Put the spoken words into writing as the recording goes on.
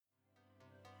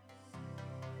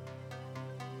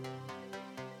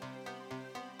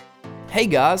Hey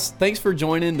guys, thanks for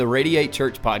joining the Radiate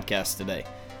Church podcast today.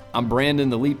 I'm Brandon,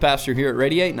 the lead pastor here at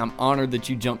Radiate, and I'm honored that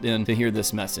you jumped in to hear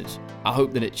this message. I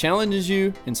hope that it challenges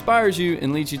you, inspires you,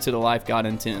 and leads you to the life God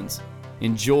intends.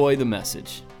 Enjoy the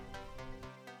message.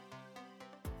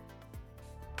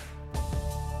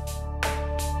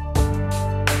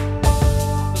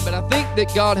 But I think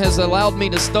that God has allowed me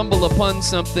to stumble upon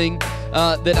something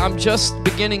that I'm just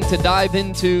beginning to dive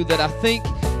into that I think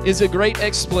is a great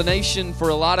explanation for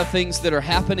a lot of things that are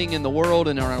happening in the world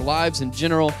and in our lives in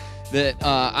general that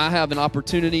I have an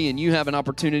opportunity and you have an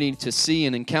opportunity to see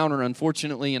and encounter,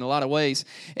 unfortunately, in a lot of ways.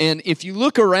 And if you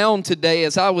look around today,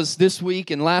 as I was this week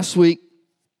and last week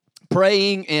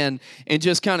praying and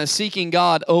just kind of seeking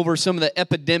God over some of the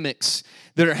epidemics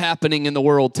that are happening in the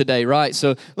world today, right?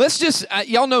 So let's just,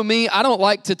 y'all know me, I don't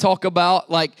like to talk about,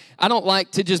 I don't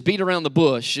like to just beat around the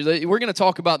bush. We're going to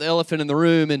talk about the elephant in the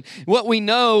room. And what we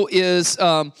know is,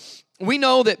 we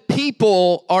know that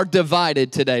people are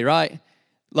divided today, right?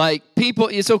 Like people,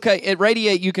 it's okay. At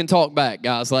Radiate, you can talk back,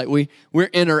 guys. Like we're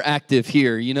interactive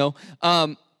here, you know?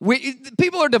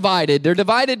 People are divided. They're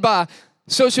divided by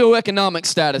socioeconomic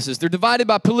statuses. They're divided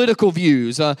by political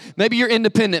views. Maybe you're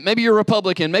independent. Maybe you're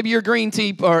Republican. Maybe you're Green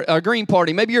Tea or Green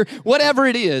Party. Maybe you're whatever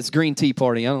it is. Green Tea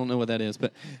Party. I don't know what that is,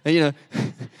 but you know,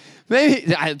 maybe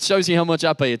it shows you how much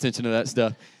I pay attention to that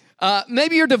stuff.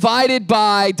 Maybe you're divided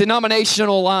by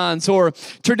denominational lines or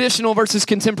traditional versus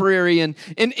contemporary. And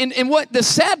what the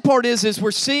sad part is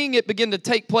we're seeing it begin to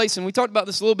take place, and we talked about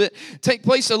this a little bit, take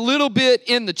place a little bit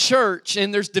in the church.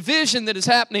 And there's division that is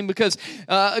happening because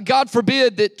God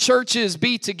forbid that churches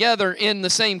be together in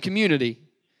the same community.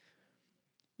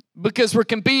 Because we're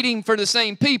competing for the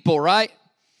same people, right?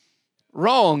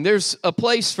 Wrong. There's a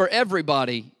place for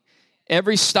everybody.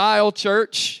 Every style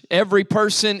church, every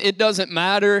person, it doesn't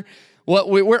matter.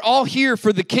 We're all here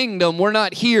for the kingdom. We're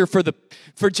not here for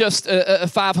just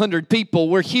 500 people.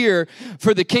 We're here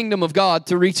for the kingdom of God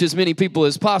to reach as many people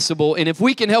as possible. And if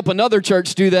we can help another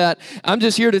church do that, I'm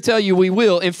just here to tell you we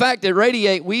will. In fact, at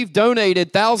Radiate, we've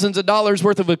donated thousands of dollars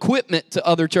worth of equipment to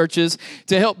other churches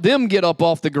to help them get up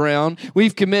off the ground.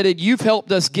 We've committed, you've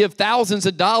helped us give thousands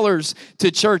of dollars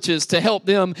to churches to help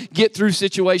them get through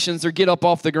situations or get up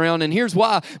off the ground. And here's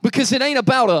why. Because it ain't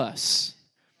about us.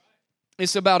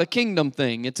 It's about a kingdom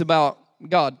thing. It's about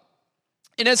God.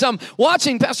 And as I'm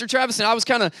watching Pastor Travis, and I was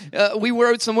kind of, we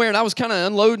were somewhere, and I was kind of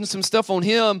unloading some stuff on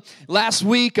him last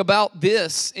week about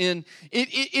this. And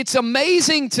it's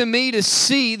amazing to me to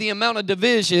see the amount of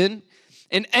division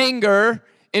and anger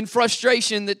and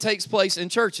frustration that takes place in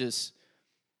churches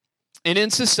and in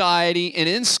society and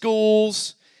in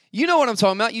schools. You know what I'm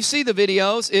talking about. You see the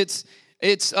videos.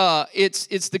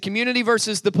 It's the community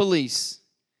versus the police.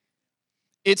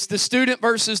 It's the student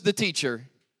versus the teacher.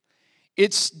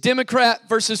 It's Democrat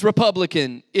versus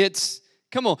Republican. It's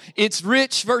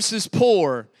rich versus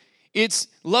poor. It's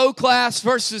low class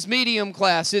versus medium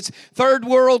class. It's third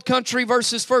world country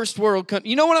versus first world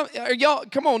country. You know what y'all,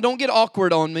 come on, don't get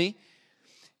awkward on me.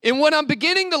 And what I'm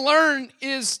beginning to learn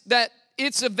is that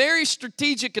it's a very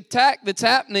strategic attack that's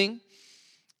happening.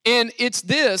 And it's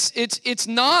this, it's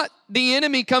not the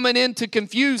enemy coming in to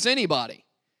confuse anybody.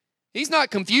 He's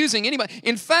not confusing anybody.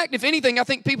 In fact, if anything, I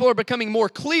think people are becoming more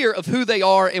clear of who they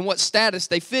are and what status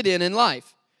they fit in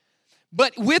life.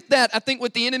 But with that, I think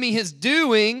what the enemy is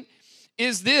doing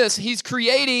is this. He's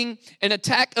creating an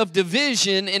attack of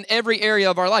division in every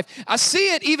area of our life. I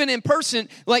see it even in person.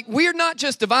 Like, we're not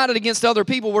just divided against other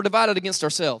people, we're divided against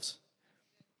ourselves.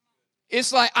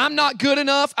 It's like, I'm not good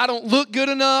enough, I don't look good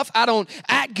enough, I don't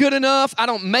act good enough, I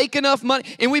don't make enough money.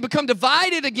 And we become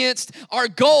divided against our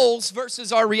goals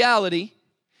versus our reality.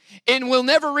 And we'll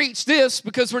never reach this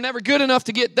because we're never good enough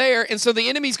to get there. And so the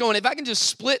enemy's going, if I can just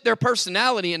split their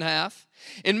personality in half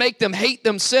and make them hate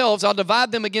themselves, I'll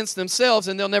divide them against themselves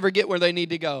and they'll never get where they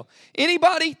need to go.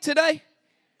 Anybody today?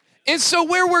 And so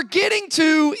where we're getting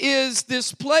to is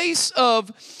this place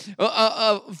of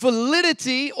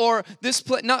validity, or this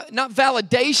not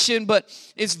validation, but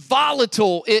it's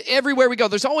volatile everywhere we go.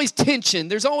 There's always tension.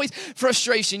 There's always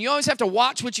frustration. You always have to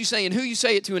watch what you say and who you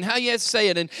say it to and how you have to say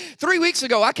it. And 3 weeks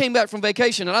ago, I came back from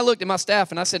vacation and I looked at my staff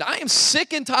and I said, I am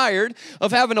sick and tired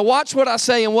of having to watch what I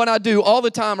say and what I do all the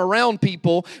time around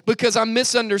people because I'm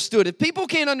misunderstood. If people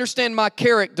can't understand my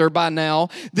character by now,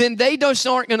 then they just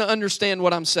aren't going to understand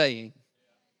what I'm saying.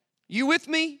 You with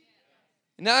me?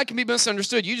 Now I can be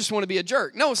misunderstood. You just want to be a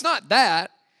jerk. No, it's not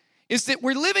that. It's that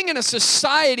we're living in a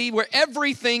society where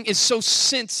everything is so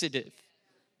sensitive.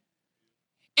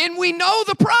 And we know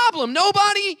the problem.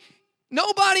 Nobody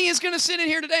is going to sit in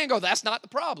here today and go, that's not the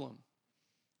problem.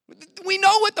 We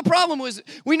know what the problem was.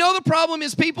 We know the problem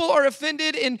is people are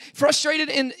offended and frustrated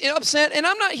and upset, and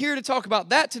I'm not here to talk about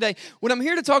that today. What I'm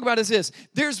here to talk about is this.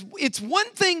 It's one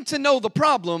thing to know the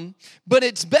problem, but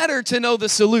it's better to know the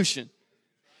solution.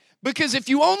 Because if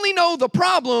you only know the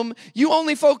problem, you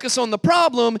only focus on the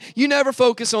problem, you never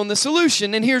focus on the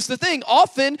solution. And here's the thing,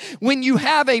 often when you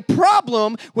have a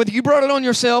problem, whether you brought it on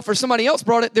yourself or somebody else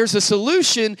brought it, there's a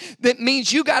solution that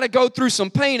means you got to go through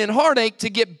some pain and heartache to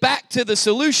get back to the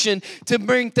solution, to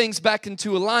bring things back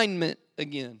into alignment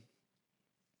again.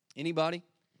 Anybody?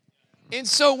 And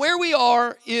so where we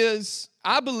are is,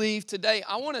 I believe today,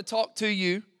 I want to talk to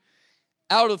you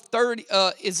out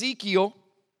of Ezekiel.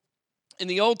 In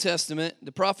the Old Testament,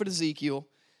 the prophet Ezekiel,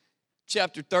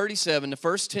 chapter 37, the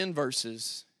first 10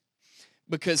 verses,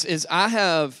 because as I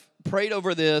have prayed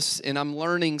over this and I'm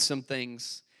learning some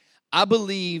things, I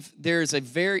believe there's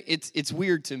it's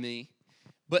weird to me,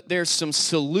 but there's some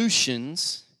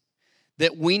solutions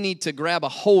that we need to grab a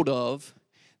hold of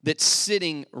that's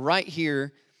sitting right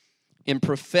here in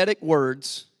prophetic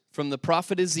words from the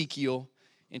prophet Ezekiel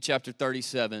in chapter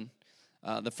 37.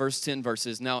 The first 10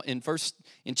 verses. Now, in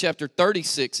chapter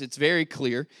 36, it's very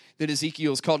clear that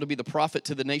Ezekiel is called to be the prophet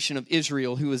to the nation of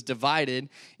Israel, who is divided,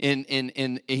 and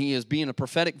he is being a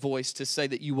prophetic voice to say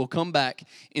that you will come back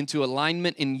into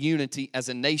alignment and unity as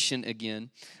a nation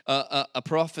again. A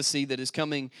prophecy that is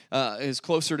coming, is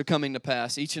closer to coming to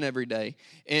pass each and every day.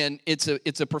 And it's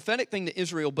a prophetic thing to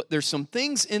Israel, but there's some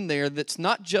things in there that's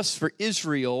not just for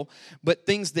Israel, but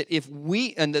things that if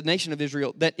we, and the nation of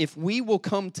Israel, that if we will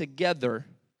come together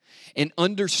and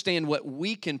understand what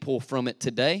we can pull from it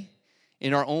today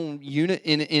in our own unit,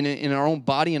 in our own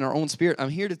body, in our own spirit. I'm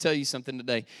here to tell you something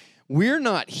today. We're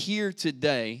not here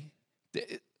today.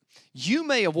 You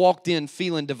may have walked in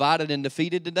feeling divided and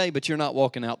defeated today, but you're not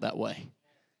walking out that way.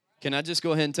 Can I just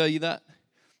go ahead and tell you that?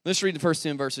 Let's read the first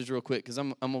 10 verses real quick, because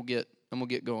I'm gonna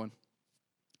get going.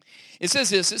 It says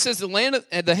this. It says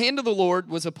the hand of the Lord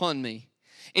was upon me.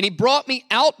 And he brought me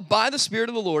out by the Spirit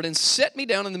of the Lord and set me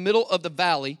down in the middle of the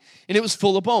valley, and it was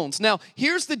full of bones. Now,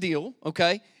 here's the deal,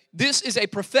 okay? This is a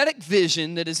prophetic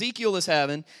vision that Ezekiel is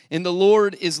having, and the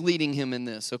Lord is leading him in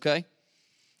this, okay?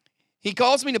 He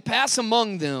caused me to pass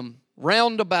among them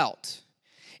round about.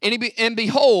 And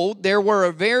behold, there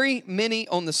were very many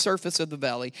on the surface of the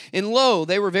valley, and lo,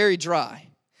 they were very dry.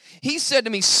 He said to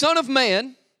me, Son of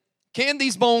man, can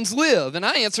these bones live? And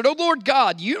I answered, Oh, Lord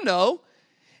God, you know.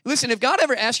 Listen, if God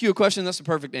ever asks you a question, that's the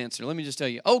perfect answer. Let me just tell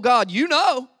you. Oh, God, you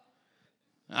know.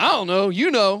 I don't know. You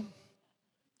know.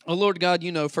 Oh, Lord God,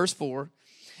 you know. Verse 4.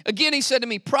 Again, he said to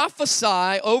me,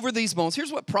 prophesy over these bones.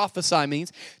 Here's what prophesy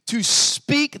means. To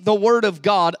speak the word of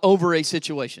God over a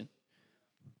situation.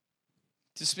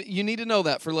 You need to know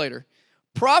that for later.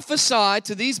 Prophesy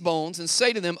to these bones and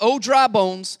say to them, O dry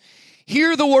bones,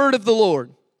 hear the word of the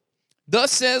Lord.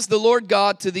 Thus says the Lord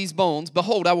God to these bones,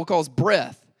 Behold, I will cause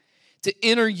breath to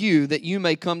enter you, that you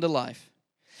may come to life.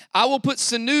 I will put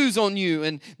sinews on you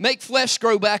and make flesh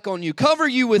grow back on you, cover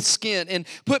you with skin, and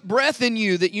put breath in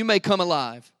you, that you may come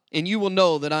alive, and you will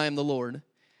know that I am the Lord.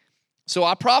 So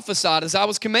I prophesied as I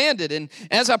was commanded, and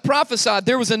as I prophesied,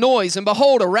 there was a noise, and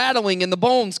behold, a rattling, and the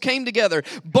bones came together,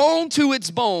 bone to its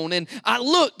bone. And I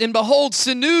looked, and behold,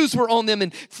 sinews were on them,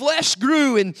 and flesh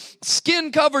grew, and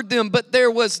skin covered them, but there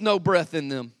was no breath in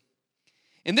them.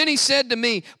 And then he said to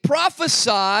me,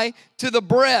 prophesy to the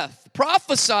breath.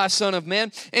 Prophesy, Son of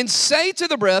man, and say to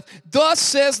the breath, Thus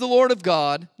says the Lord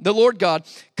God,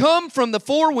 come from the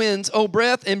four winds, O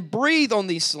breath, and breathe on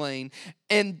these slain,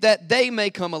 and that they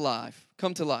may come to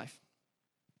life.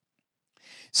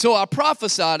 So I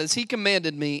prophesied as he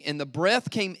commanded me, and the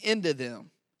breath came into them.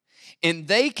 And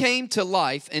they came to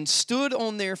life and stood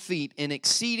on their feet, an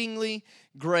exceedingly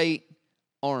great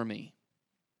army.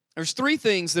 There's three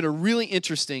things that are really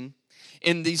interesting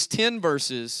in these 10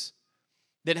 verses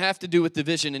that have to do with the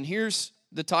vision. And here's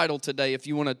the title today, if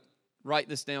you want to write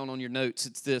this down on your notes.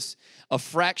 It's this: A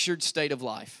Fractured State of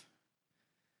Life.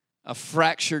 A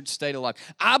fractured state of life.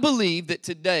 I believe that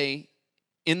today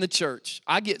in the church,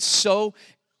 I'm going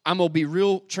to be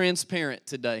real transparent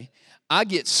today. I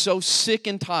get so sick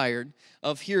and tired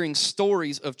of hearing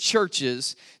stories of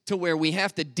churches to where we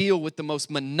have to deal with the most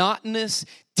monotonous,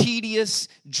 tedious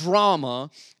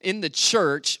drama in the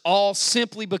church, all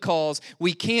simply because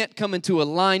we can't come into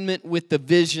alignment with the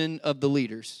vision of the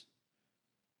leaders.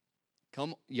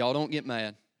 Come on, y'all don't get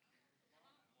mad.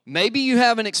 Maybe you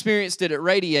haven't experienced it at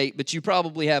Radiate, but you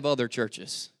probably have other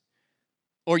churches.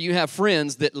 Or you have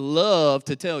friends that love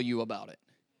to tell you about it.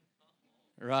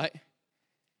 Right?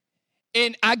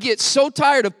 And I get so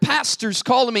tired of pastors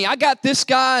calling me. I got this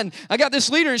guy and I got this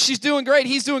leader and she's doing great.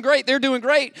 He's doing great. They're doing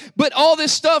great. But all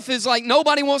this stuff is like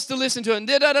nobody wants to listen to it.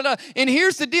 And, and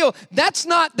here's the deal. That's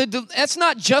not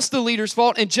just the leader's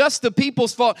fault and just the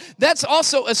people's fault. That's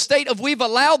also a state of we've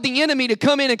allowed the enemy to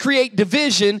come in and create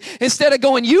division. Instead of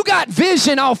going, you got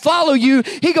vision, I'll follow you.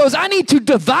 He goes, I need to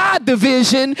divide the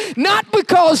vision, not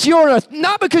because you're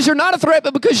not a threat,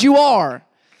 but because you are.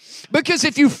 Because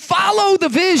if you follow the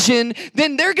vision,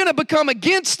 then they're going to become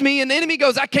against me, and the enemy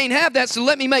goes, I can't have that, so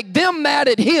let me make them mad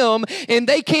at him, and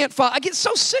they can't follow. I get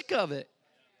so sick of it.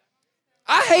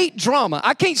 I hate drama.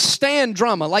 I can't stand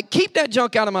drama. Like, keep that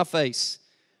junk out of my face.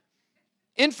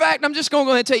 In fact, I'm just going to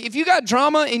go ahead and tell you, if you got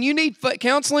drama and you need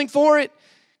counseling for it,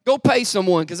 go pay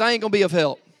someone, because I ain't going to be of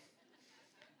help.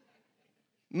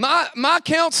 My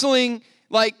counseling,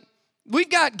 like, we've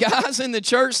got guys in the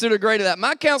church that are great at that.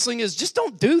 My counseling is just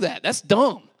don't do that. That's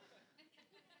dumb.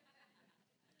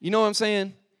 You know what I'm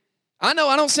saying? I know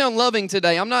I don't sound loving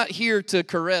today. I'm not here to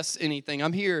caress anything.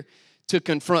 I'm here to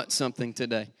confront something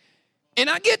today. And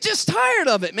I get just tired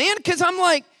of it, man, because I'm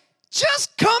like,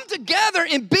 just come together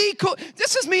and be cool.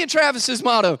 This is me and Travis's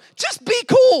motto. Just be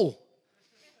cool.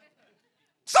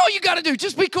 That's all you got to do.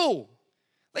 Just be cool.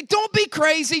 Like, don't be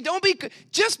crazy.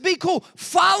 Just be cool.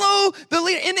 Follow the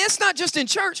leader. And it's not just in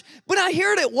church, but I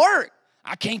hear it at work.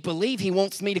 I can't believe he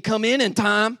wants me to come in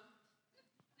time.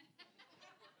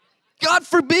 God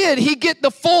forbid he get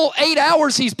the full 8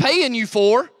 hours he's paying you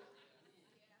for.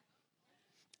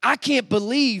 I can't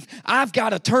believe I've got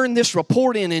to turn this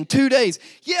report in 2 days.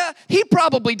 Yeah, he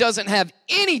probably doesn't have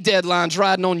any deadlines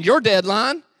riding on your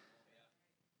deadline.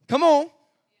 Come on.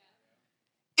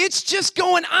 It's just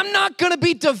going, I'm not going to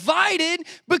be divided,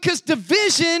 because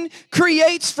division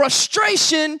creates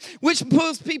frustration, which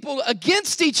pulls people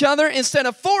against each other instead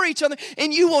of for each other.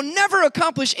 And you will never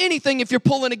accomplish anything if you're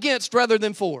pulling against rather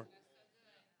than for.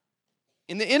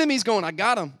 And the enemy's going, I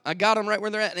got them right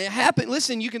where they're at. And it happened.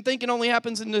 Listen, you can think it only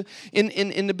happens in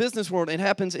the business world. It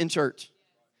happens in church.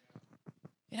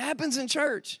 It happens in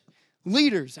church.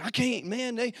 Leaders, I can't,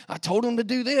 man, I told them to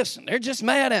do this, and they're just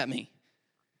mad at me.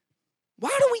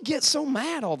 Why do we get so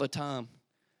mad all the time?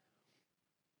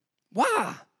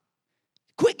 Why?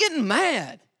 Quit getting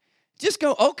mad. Just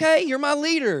go, okay, you're my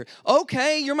leader.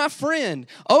 Okay, you're my friend.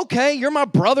 Okay, you're my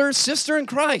brother or sister in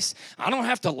Christ. I don't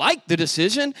have to like the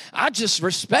decision. I just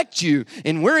respect you,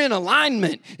 and we're in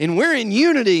alignment, and we're in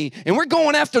unity, and we're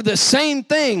going after the same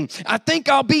thing. I think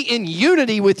I'll be in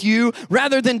unity with you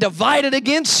rather than divided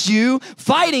against you,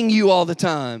 fighting you all the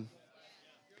time.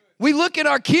 We look at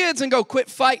our kids and go, quit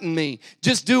fighting me.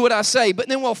 Just do what I say. But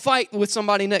then we'll fight with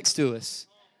somebody next to us.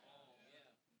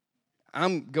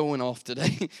 I'm going off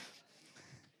today.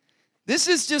 This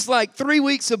is just like 3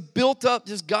 weeks of built up,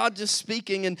 just God just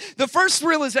speaking. And the first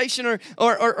realization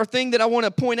or thing that I want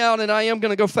to point out, and I am going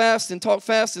to go fast and talk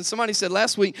fast. And somebody said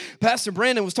last week, Pastor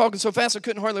Brandon was talking so fast I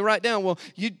couldn't hardly write down. Well,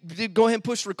 you did go ahead and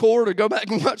push record or go back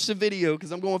and watch the video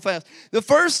because I'm going fast. The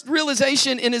first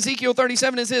realization in Ezekiel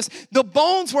 37 is this: the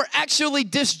bones were actually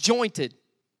disjointed.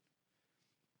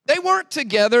 They weren't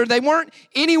together. They weren't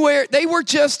anywhere. They were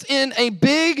just in a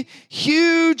big,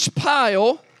 huge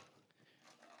pile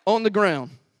on the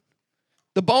ground.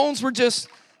 The bones were just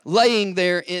laying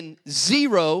there in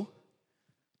zero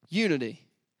unity.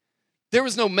 There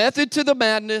was no method to the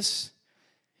madness.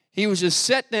 He was just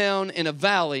set down in a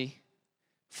valley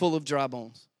full of dry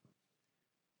bones.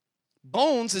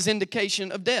 Bones is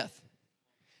indication of death.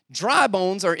 Dry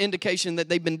bones are indication that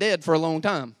they've been dead for a long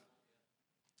time.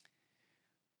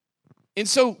 And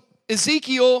so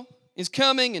Ezekiel is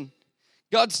coming, and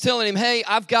God's telling him, hey,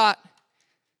 I've got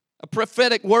a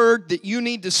prophetic word that you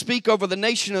need to speak over the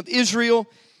nation of Israel.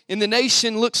 And the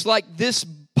nation looks like this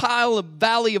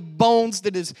valley of bones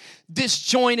that is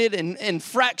disjointed and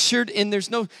fractured, and there's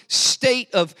no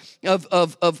state of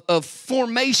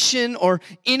formation or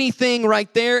anything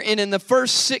right there. And in the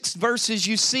first 6 verses,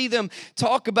 you see them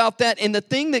talk about that. And the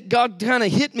thing that God kind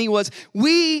of hit me was,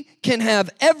 we can have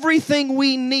everything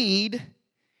we need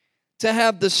to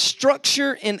have the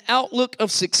structure and outlook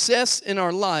of success in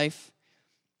our life,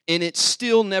 and it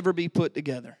still never be put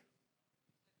together.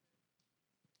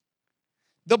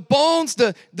 The bones,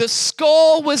 the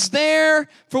skull was there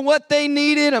for what they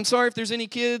needed. I'm sorry if there's any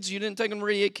kids. You didn't take them to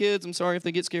Radiate Kids. I'm sorry if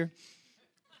they get scared.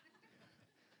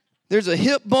 There's a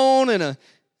hip bone and I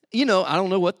don't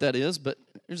know what that is, but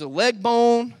there's a leg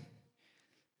bone.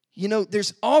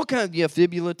 There's all kinds of,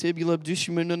 fibula, tibula,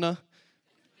 abducimuna.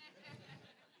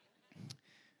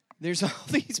 There's all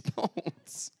these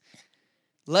bones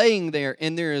laying there,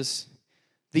 and there is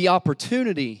the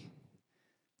opportunity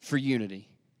for unity.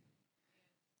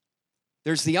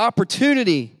 There's the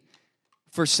opportunity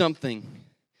for something.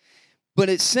 But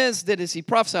it says that as he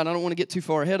prophesied, I don't want to get too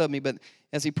far ahead of me, but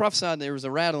as he prophesied, there was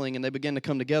a rattling and they began to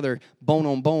come together bone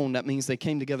on bone. That means they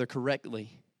came together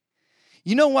correctly.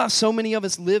 You know why so many of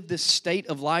us live this state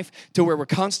of life to where we're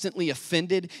constantly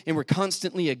offended and we're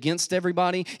constantly against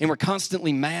everybody and we're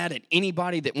constantly mad at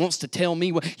anybody that wants to tell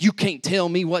me what, you can't tell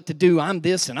me what to do. I'm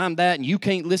this and I'm that and you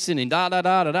can't listen and da da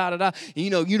da da da da. You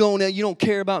know, you don't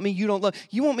care about me. You don't love.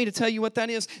 You want me to tell you what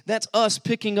that is? That's us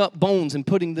picking up bones and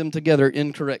putting them together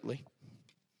incorrectly.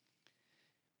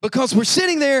 Because we're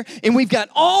sitting there and we've got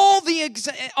all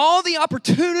the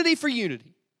opportunity for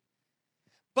unity.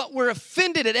 But we're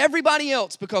offended at everybody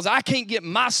else because I can't get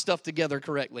my stuff together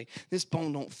correctly. This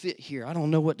bone don't fit here. I don't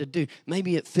know what to do.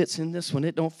 Maybe it fits in this one.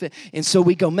 It don't fit. And so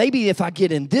we go, maybe if I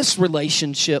get in this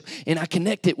relationship and I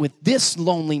connect it with this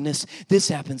loneliness, this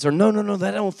happens. Or no,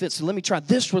 that don't fit. So let me try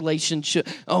this relationship.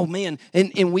 Oh, man.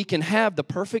 And we can have the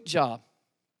perfect job,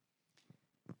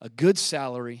 a good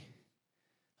salary,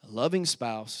 a loving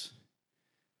spouse,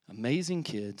 amazing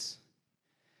kids,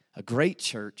 a great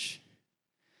church,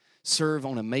 serve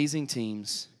on amazing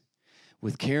teams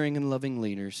with caring and loving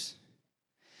leaders,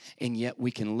 and yet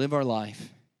we can live our life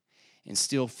and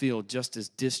still feel just as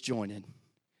disjointed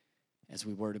as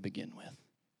we were to begin with.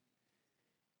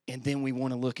 And then we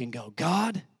want to look and go,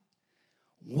 God,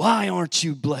 why aren't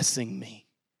you blessing me?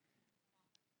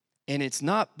 And it's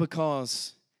not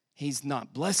because he's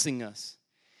not blessing us.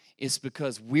 It's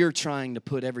because we're trying to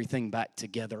put everything back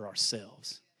together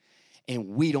ourselves, and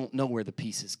we don't know where the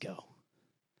pieces go.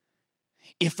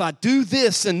 If I do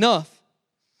this enough,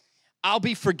 I'll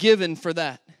be forgiven for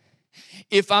that.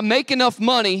 If I make enough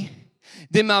money,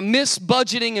 then my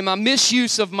misbudgeting and my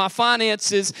misuse of my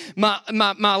finances,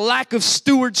 my lack of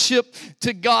stewardship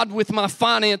to God with my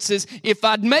finances, if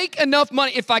I make enough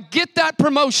money, if I get that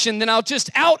promotion, then I'll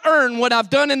just out-earn what I've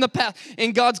done in the past.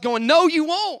 And God's going, no, you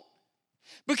won't.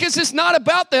 Because it's not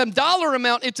about the dollar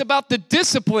amount, it's about the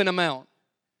discipline amount.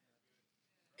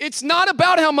 It's not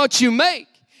about how much you make.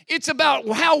 It's about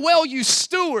how well you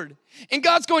steward. And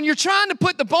God's going, you're trying to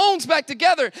put the bones back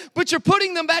together, but you're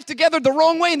putting them back together the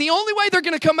wrong way. And the only way they're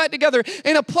going to come back together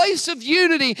in a place of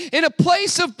unity, in a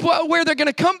place of where they're going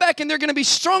to come back and they're going to be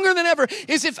stronger than ever,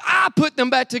 is if I put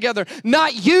them back together.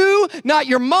 Not you, not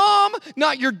your mom,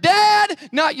 not your dad,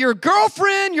 not your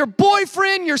girlfriend, your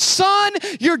boyfriend, your son,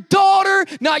 your daughter,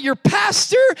 not your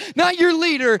pastor, not your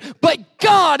leader, but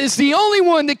God is the only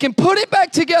one that can put it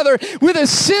back together with a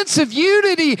sense of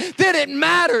unity that it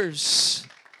matters.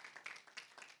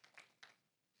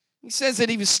 He says that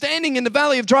he was standing in the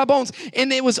valley of dry bones,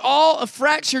 and it was all a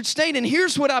fractured state. And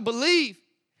here's what I believe.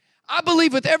 I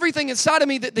believe with everything inside of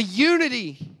me that the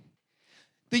unity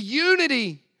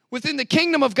within the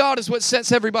kingdom of God is what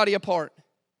sets everybody apart.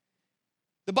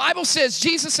 The Bible says,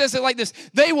 Jesus says it like this,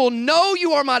 they will know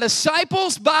you are my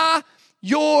disciples by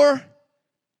your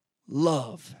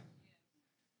love.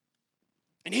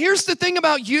 And here's the thing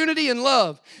about unity and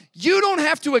love. You don't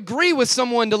have to agree with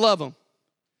someone to love them.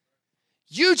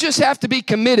 You just have to be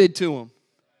committed to them.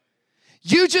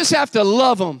 You just have to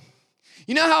love them.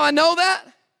 You know how I know that?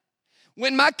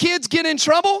 When my kids get in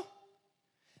trouble,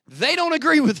 they don't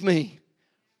agree with me.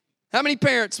 How many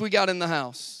parents we got in the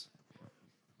house?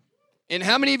 And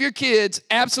how many of your kids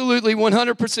absolutely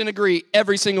 100% agree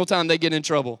every single time they get in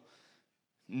trouble?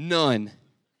 None.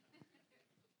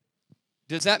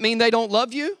 Does that mean they don't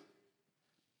love you?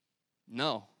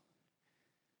 No.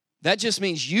 That just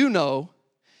means you know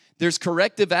there's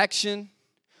corrective action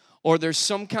or there's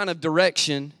some kind of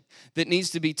direction that needs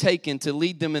to be taken to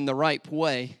lead them in the right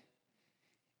way,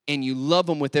 and you love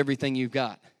them with everything you've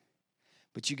got,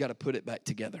 but you got to put it back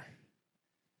together.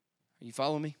 Are you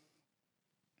following me?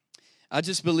 I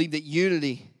just believe that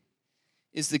unity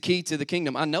is the key to the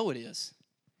kingdom. I know it is.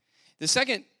 The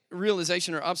second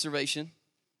realization or observation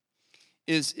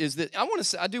is that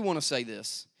I do want to say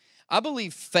this. I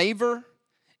believe favor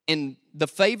and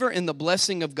the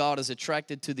blessing of God is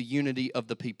attracted to the unity of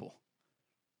the people.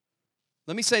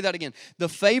 Let me say that again. The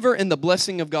favor and the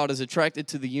blessing of God is attracted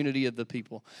to the unity of the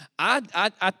people. I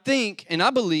think and I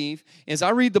believe as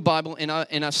I read the Bible and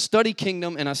I study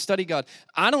kingdom and I study God,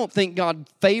 I don't think God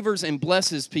favors and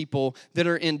blesses people that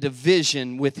are in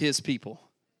division with his people.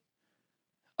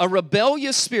 A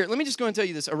rebellious spirit, let me just go and tell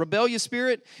you this. A rebellious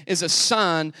spirit is a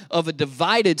sign of a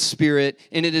divided spirit,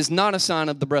 and it is not a sign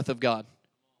of the breath of God.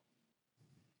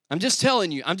 I'm just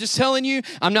telling you.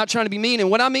 I'm not trying to be mean. And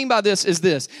what I mean by this is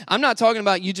this. I'm not talking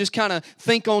about you just kind of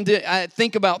think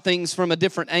about things from a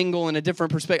different angle and a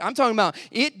different perspective. I'm talking about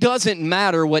it doesn't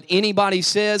matter what anybody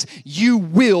says. You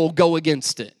will go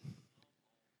against it.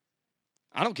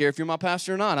 I don't care if you're my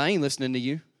pastor or not. I ain't listening to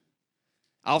you.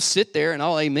 I'll sit there and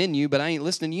I'll amen you, but I ain't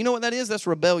listening. You know what that is? That's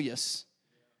rebellious.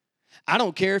 I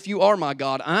don't care if you are my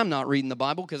God. I'm not reading the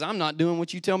Bible because I'm not doing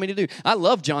what you tell me to do. I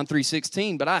love John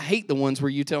 3:16, but I hate the ones where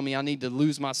you tell me I need to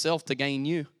lose myself to gain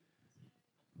you.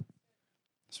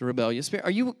 It's a rebellious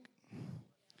spirit.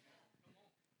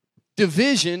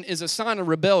 Division is a sign of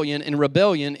rebellion, and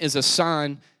rebellion is a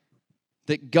sign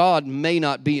that God may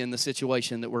not be in the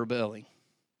situation that we're rebelling.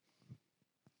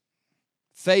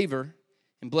 Favor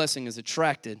and blessing is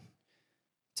attracted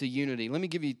to unity. Let me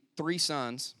give you 3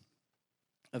 signs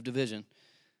of division,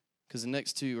 because the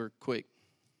next 2 are quick.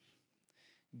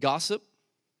 Gossip.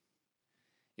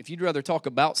 If you'd rather talk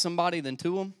about somebody than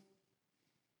to them,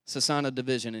 it's a sign of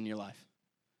division in your life.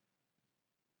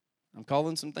 I'm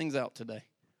calling some things out today.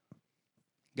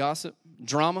 Gossip.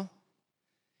 Drama.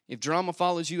 If drama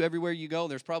follows you everywhere you go,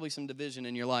 there's probably some division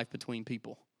in your life between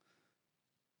people.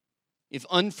 If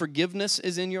unforgiveness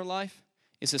is in your life,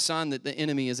 it's a sign that the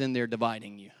enemy is in there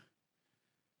dividing you.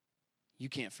 You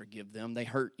can't forgive them. They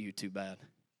hurt you too bad.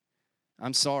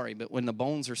 I'm sorry, but when the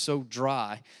bones are so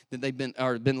dry that they've been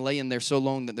laying there so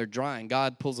long that they're dry and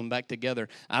God pulls them back together,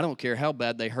 I don't care how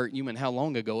bad they hurt you and how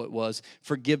long ago it was,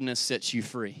 forgiveness sets you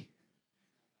free.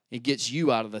 It gets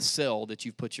you out of the cell that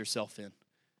you've put yourself in.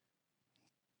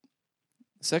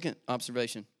 Second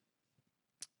observation.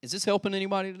 Is this helping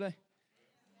anybody today?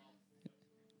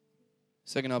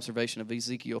 Second observation of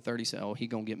Ezekiel 37. Oh, he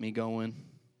gonna get me going.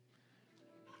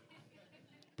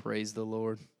 Praise the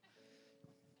Lord.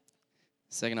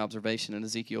 Second observation in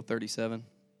Ezekiel 37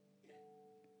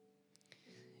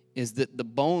 is that the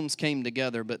bones came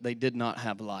together, but they did not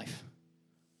have life.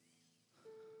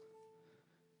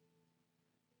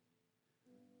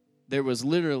 There was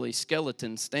literally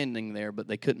skeletons standing there, but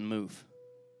they couldn't move.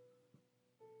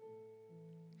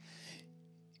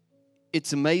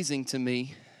 It's amazing to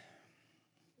me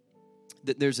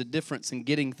that there's a difference in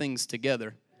getting things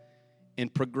together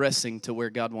and progressing to where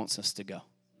God wants us to go.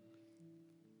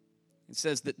 It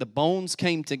says that the bones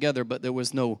came together, but there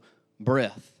was no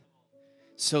breath.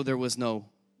 So there was no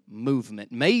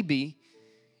movement. Maybe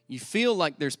you feel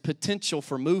like there's potential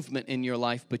for movement in your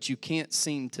life, but you can't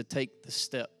seem to take the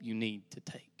step you need to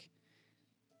take.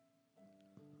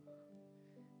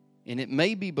 And it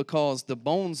may be because the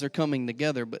bones are coming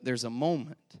together, but there's a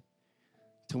moment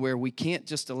to where we can't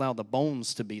just allow the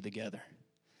bones to be together.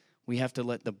 We have to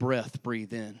let the breath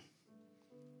breathe in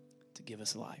to give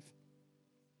us life.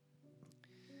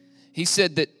 He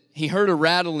said that he heard a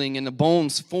rattling and the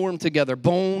bones formed together,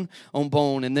 bone on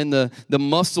bone, and then the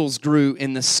muscles grew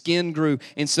and the skin grew.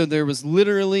 And so there was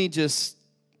literally just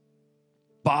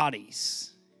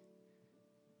bodies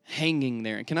hanging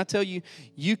there. And can I tell you,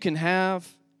 you can have,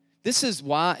 this is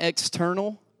why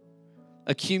external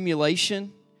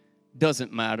accumulation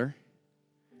doesn't matter.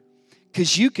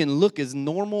 Because you can look as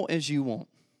normal as you want.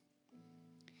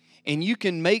 And you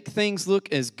can make things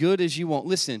look as good as you want.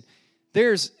 Listen,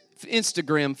 there's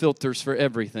Instagram filters for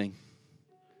everything.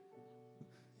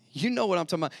 You know what I'm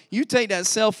talking about. You take that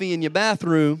selfie in your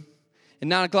bathroom at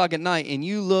 9 o'clock at night and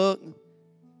you look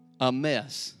a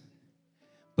mess.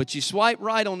 But you swipe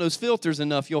right on those filters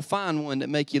enough, you'll find one that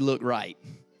make you look right.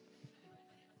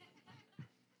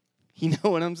 You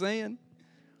know what I'm saying?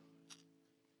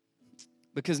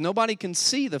 Because nobody can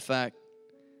see the fact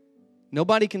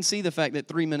that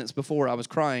 3 minutes before I was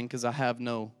crying because I have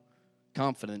no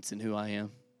confidence in who I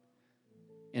am.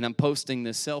 And I'm posting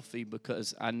this selfie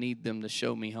because I need them to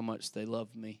show me how much they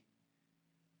love me.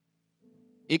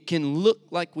 It can look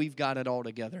like we've got it all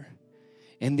together.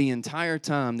 And the entire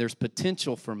time there's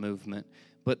potential for movement,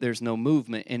 but there's no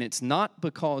movement. And it's not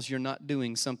because you're not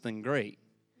doing something great.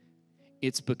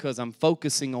 It's because I'm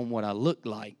focusing on what I look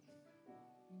like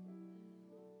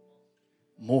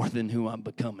more than who I'm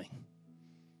becoming.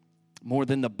 More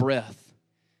than the breath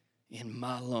in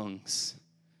my lungs.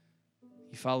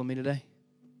 You follow me today?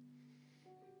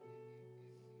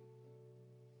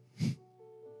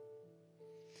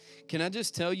 Can I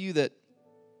just tell you that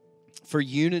for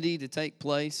unity to take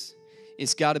place,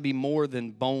 it's got to be more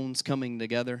than bones coming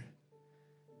together.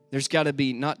 There's got to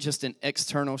be not just an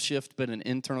external shift, but an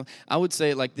internal. I would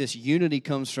say it like this: unity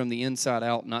comes from the inside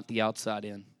out, not the outside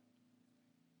in.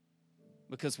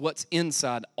 Because what's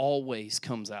inside always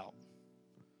comes out.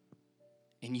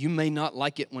 And you may not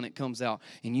like it when it comes out.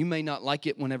 And you may not like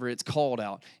it whenever it's called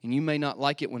out. And you may not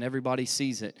like it when everybody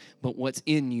sees it. But what's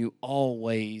in you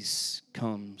always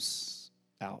comes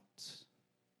out.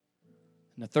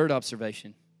 And the third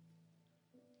observation.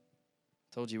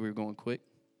 I told you we were going quick.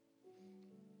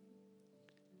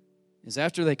 Is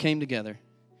after they came together.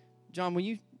 John, will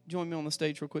you join me on the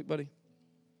stage real quick, buddy?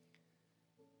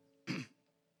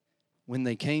 when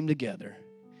they came together,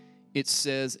 it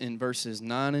says in verses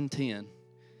 9 and 10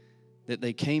 that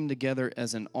they came together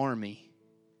as an army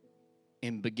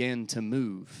and began to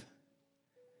move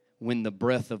when the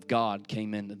breath of God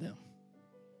came into them.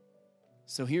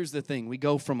 So here's the thing. We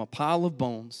go from a pile of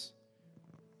bones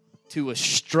to a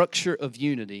structure of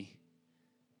unity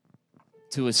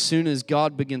to as soon as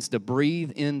God begins to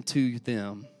breathe into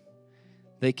them,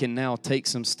 they can now take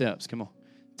some steps. Come on.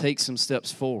 Take some steps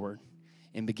forward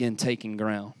and begin taking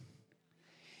ground.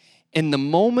 And the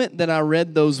moment that I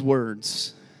read those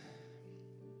words,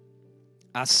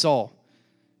 I saw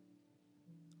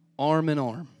arm in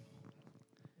arm.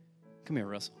 Come here,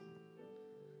 Russell.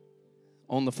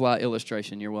 On the fly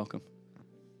illustration, you're welcome.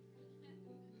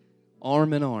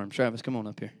 Arm in arm. Travis, come on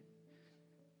up here.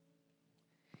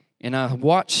 And I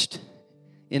watched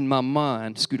in my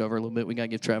mind, scoot over a little bit, we got to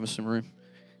give Travis some room.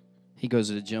 He goes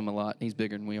to the gym a lot. He's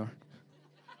bigger than we are.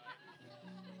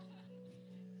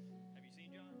 Have you seen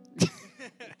John?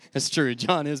 That's true.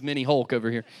 John is mini Hulk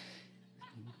over here.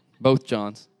 Both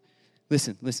Johns.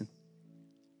 Listen.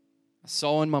 I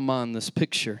saw in my mind this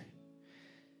picture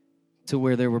to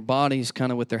where there were bodies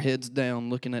kind of with their heads down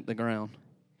looking at the ground.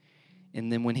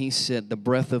 And then when he said the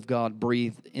breath of God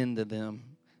breathed into them,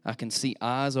 I can see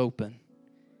eyes open,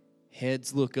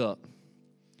 heads look up,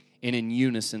 and in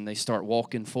unison they start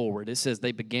walking forward. It says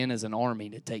they began as an army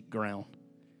to take ground.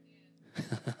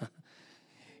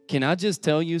 Can I just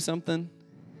tell you something?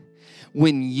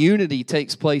 When unity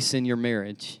takes place in your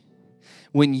marriage,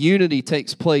 when unity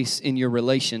takes place in your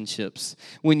relationships,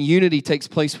 when unity takes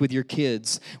place with your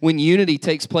kids, when unity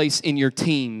takes place in your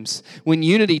teams, when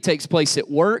unity takes place at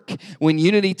work, when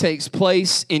unity takes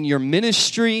place in your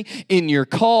ministry, in your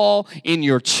call, in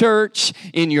your church,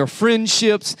 in your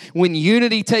friendships, when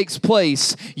unity takes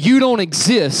place, you don't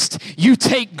exist. You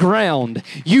take ground.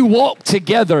 You walk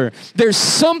together. There's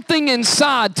something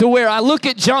inside to where I look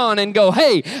at John and go,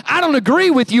 hey, I don't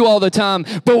agree with you all the time,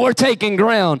 but we're taking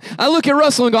ground. I look at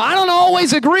Russell and go, I don't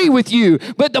always agree with you,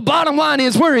 but the bottom line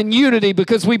is we're in unity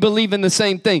because we believe in the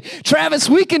same thing. Travis,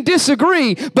 we can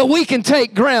disagree, but we can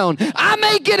take ground. I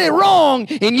may get it wrong,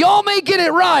 and y'all may get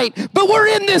it right, but we're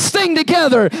in this thing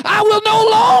together. I will no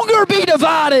longer be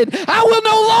divided. I will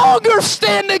no longer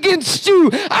stand against you.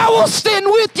 I will stand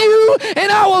with you,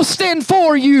 and I will stand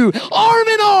for you, arm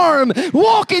in arm,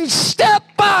 walking step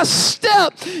by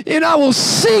step, and I will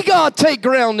see God take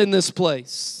ground in this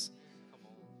place.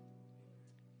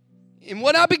 And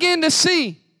what I began to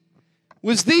see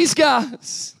was these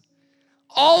guys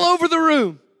all over the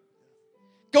room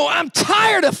go, I'm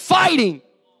tired of fighting.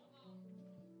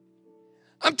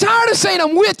 I'm tired of saying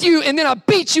I'm with you and then I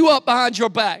beat you up behind your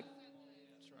back.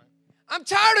 I'm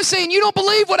tired of saying you don't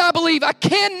believe what I believe. I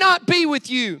cannot be with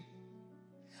you.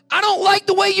 I don't like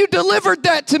the way you delivered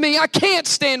that to me. I can't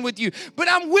stand with you. But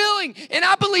I'm willing, and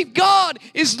I believe God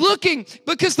is looking,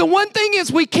 because the one thing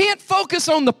is we can't focus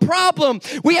on the problem.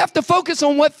 We have to focus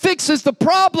on what fixes the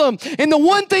problem. And the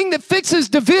one thing that fixes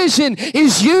division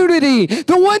is unity.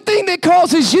 The one thing that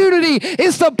causes unity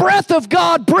is the breath of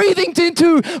God breathing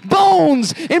into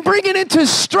bones and bringing into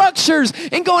structures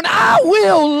and going, I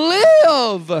will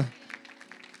live.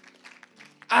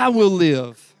 I will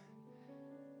live.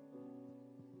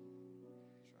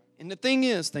 And the thing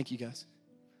is, thank you guys.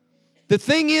 The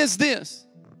thing is this.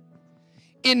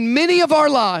 In many of our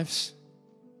lives,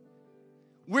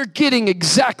 we're getting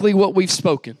exactly what we've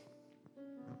spoken.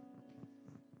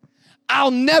 I'll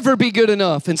never be good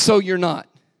enough, and so you're not.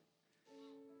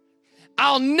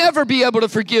 I'll never be able to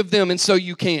forgive them, and so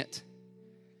you can't.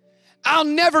 I'll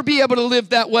never be able to live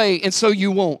that way, and so you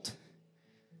won't.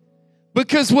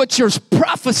 Because what you're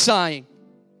prophesying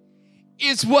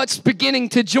is what's beginning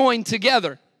to join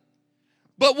together.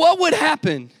 But what would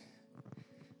happen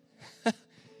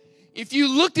if you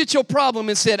looked at your problem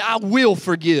and said, I will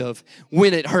forgive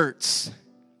when it hurts.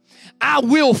 I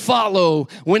will follow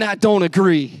when I don't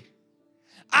agree.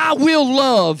 I will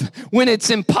love when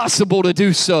it's impossible to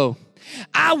do so.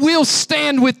 I will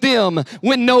stand with them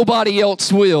when nobody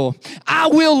else will. I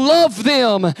will love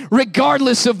them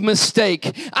regardless of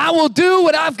mistake. I will do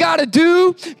what I've got to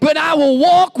do, but I will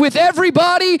walk with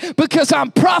everybody because I'm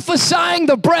prophesying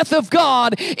the breath of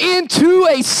God into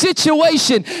a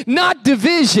situation, not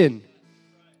division.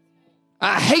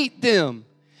 I hate them.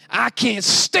 I can't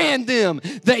stand them.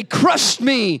 They crushed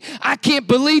me. I can't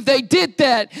believe they did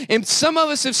that. And some of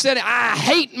us have said, I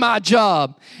hate my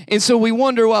job. And so we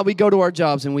wonder why we go to our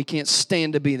jobs and we can't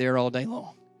stand to be there all day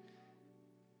long.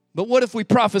 But what if we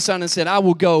prophesied and said, I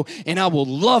will go and I will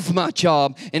love my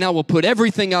job and I will put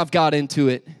everything I've got into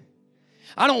it.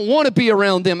 I don't want to be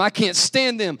around them. I can't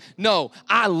stand them. No,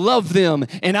 I love them,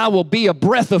 and I will be a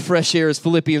breath of fresh air, as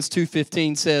Philippians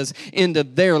 2:15 says, into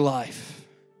their life.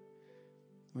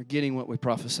 We're getting what we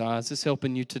prophesy. Is this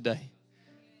helping you today?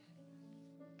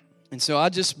 And so I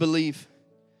just believe,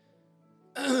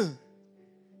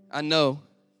 I know,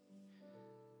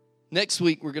 next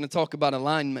week we're going to talk about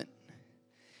alignment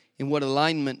and what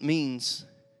alignment means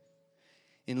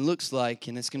and looks like,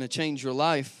 and it's going to change your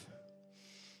life.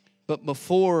 But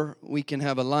before we can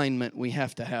have alignment, we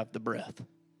have to have the breath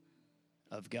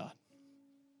of God.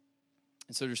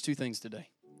 And so there's two things today.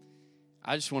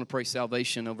 I just want to pray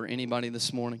salvation over anybody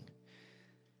this morning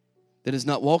that is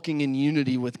not walking in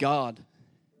unity with God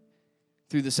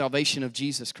through the salvation of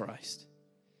Jesus Christ.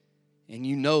 And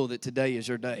you know that today is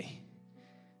your day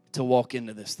to walk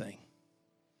into this thing.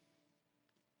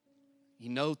 You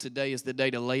know today is the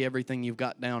day to lay everything you've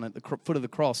got down at the foot of the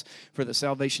cross for the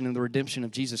salvation and the redemption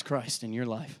of Jesus Christ in your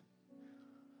life.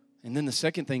 And then the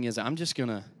second thing is I'm just going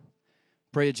to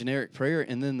pray a generic prayer,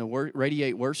 and then the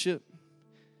Radiate worship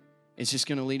is just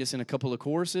going to lead us in a couple of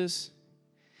choruses.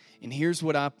 And here's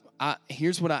what I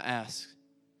ask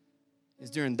is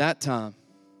during that time,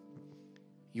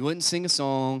 you wouldn't sing a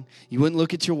song, you wouldn't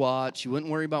look at your watch, you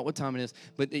wouldn't worry about what time it is,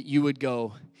 but that you would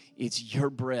go, it's your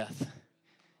breath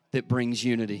that brings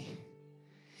unity.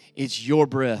 It's your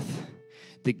breath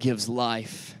that gives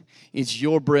life. It's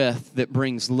your breath that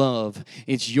brings love.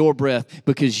 It's your breath,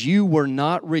 because you were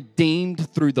not redeemed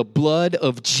through the blood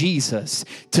of Jesus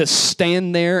to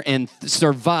stand there and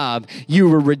survive. You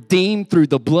were redeemed through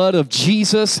the blood of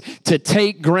Jesus to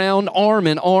take ground arm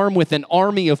in arm with an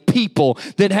army of people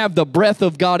that have the breath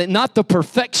of God, and not the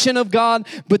perfection of God,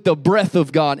 but the breath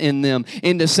of God in them,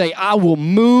 and to say, I will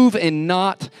move and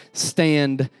not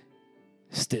stand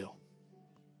still.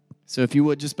 So if you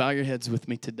would just bow your heads with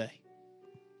me today.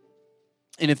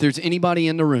 And if there's anybody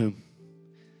in the room,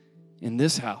 in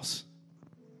this house,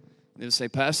 they would say,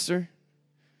 Pastor,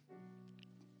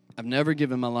 I've never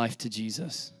given my life to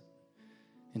Jesus.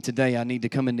 And today I need to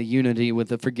come into unity with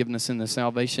the forgiveness and the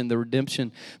salvation, the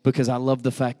redemption, because I love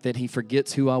the fact that He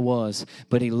forgets who I was,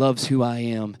 but He loves who I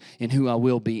am and who I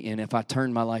will be. And if I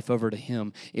turn my life over to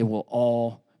Him, it will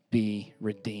all be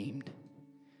redeemed.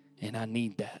 And I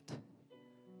need that.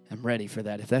 I'm ready for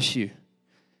that. If that's you,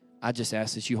 I just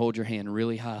ask that you hold your hand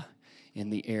really high in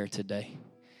the air today.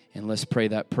 And let's pray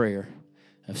that prayer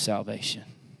of salvation.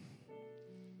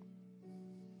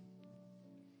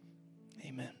 Amen.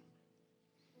 Amen.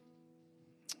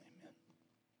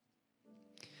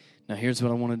 Now here's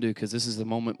what I want to do, because this is the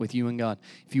moment with you and God.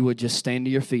 If you would just stand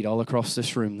to your feet all across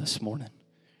this room this morning.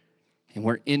 And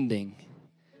we're ending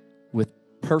with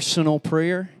personal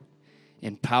prayer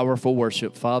and powerful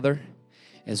worship. Father,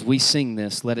 as we sing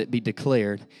this, let it be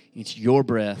declared, it's your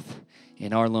breath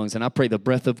in our lungs. And I pray the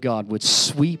breath of God would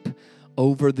sweep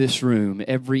over this room,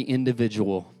 every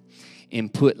individual,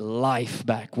 and put life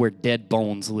back where dead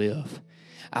bones live.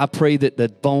 I pray that the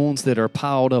bones that are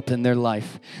piled up in their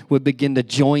life would begin to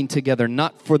join together,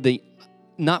 not for the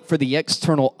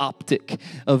external optic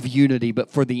of unity,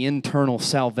 but for the internal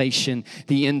salvation,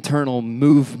 the internal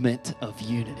movement of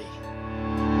unity.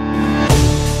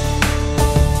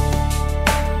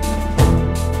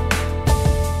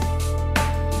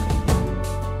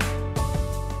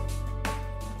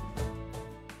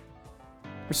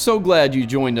 We're so glad you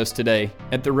joined us today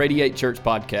at the Radiate Church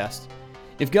Podcast.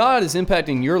 If God is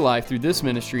impacting your life through this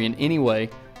ministry in any way,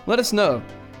 let us know.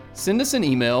 Send us an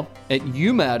email at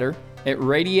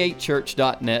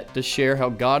youmatter@radiatechurch.net to share how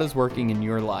God is working in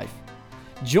your life.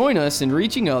 Join us in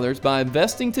reaching others by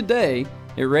investing today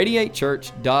at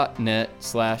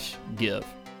radiatechurch.net/give.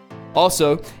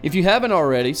 Also, if you haven't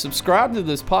already, subscribe to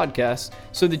this podcast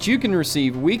so that you can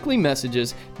receive weekly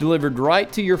messages delivered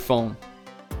right to your phone.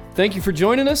 Thank you for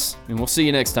joining us, and we'll see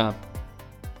you next time.